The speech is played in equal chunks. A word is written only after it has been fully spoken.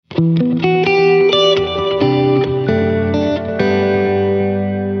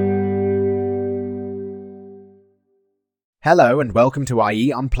Hello and welcome to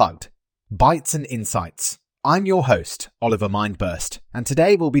IE Unplugged, Bytes and Insights. I'm your host, Oliver Mindburst, and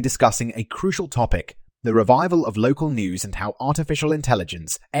today we'll be discussing a crucial topic, the revival of local news and how artificial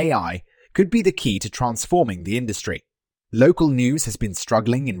intelligence, AI, could be the key to transforming the industry. Local news has been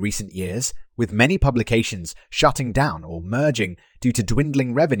struggling in recent years, with many publications shutting down or merging due to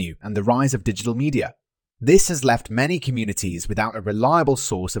dwindling revenue and the rise of digital media. This has left many communities without a reliable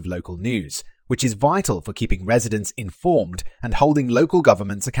source of local news, which is vital for keeping residents informed and holding local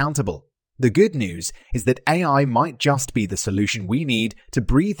governments accountable. The good news is that AI might just be the solution we need to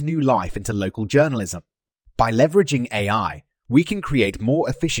breathe new life into local journalism. By leveraging AI, we can create more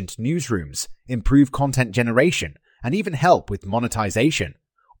efficient newsrooms, improve content generation, and even help with monetization,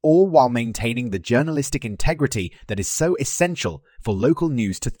 all while maintaining the journalistic integrity that is so essential for local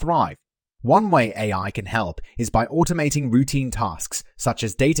news to thrive. One way AI can help is by automating routine tasks such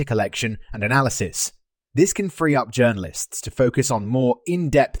as data collection and analysis. This can free up journalists to focus on more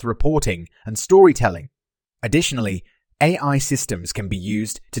in-depth reporting and storytelling. Additionally, AI systems can be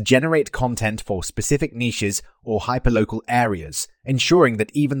used to generate content for specific niches or hyperlocal areas, ensuring that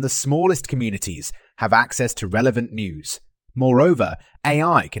even the smallest communities have access to relevant news. Moreover,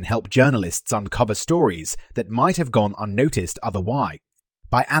 AI can help journalists uncover stories that might have gone unnoticed otherwise.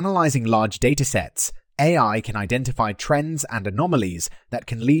 By analyzing large datasets, AI can identify trends and anomalies that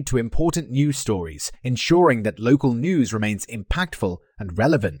can lead to important news stories, ensuring that local news remains impactful and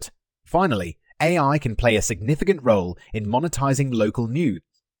relevant. Finally, AI can play a significant role in monetizing local news.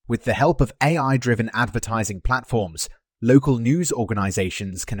 With the help of AI-driven advertising platforms, local news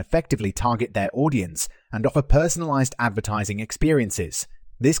organizations can effectively target their audience and offer personalized advertising experiences.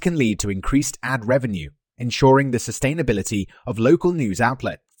 This can lead to increased ad revenue, ensuring the sustainability of local news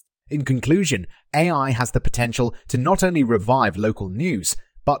outlets. In conclusion, AI has the potential to not only revive local news,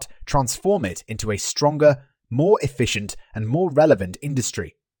 but transform it into a stronger, more efficient, and more relevant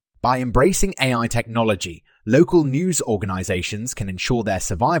industry. By embracing AI technology, local news organizations can ensure their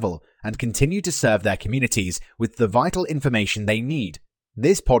survival and continue to serve their communities with the vital information they need.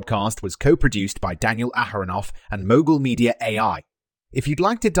 This podcast was co-produced by Daniel Aharonoff and Mogul Media AI. If you'd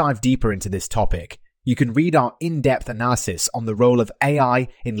like to dive deeper into this topic, you can read our in-depth analysis on the role of AI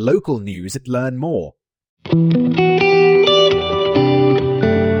in local news at Learn More.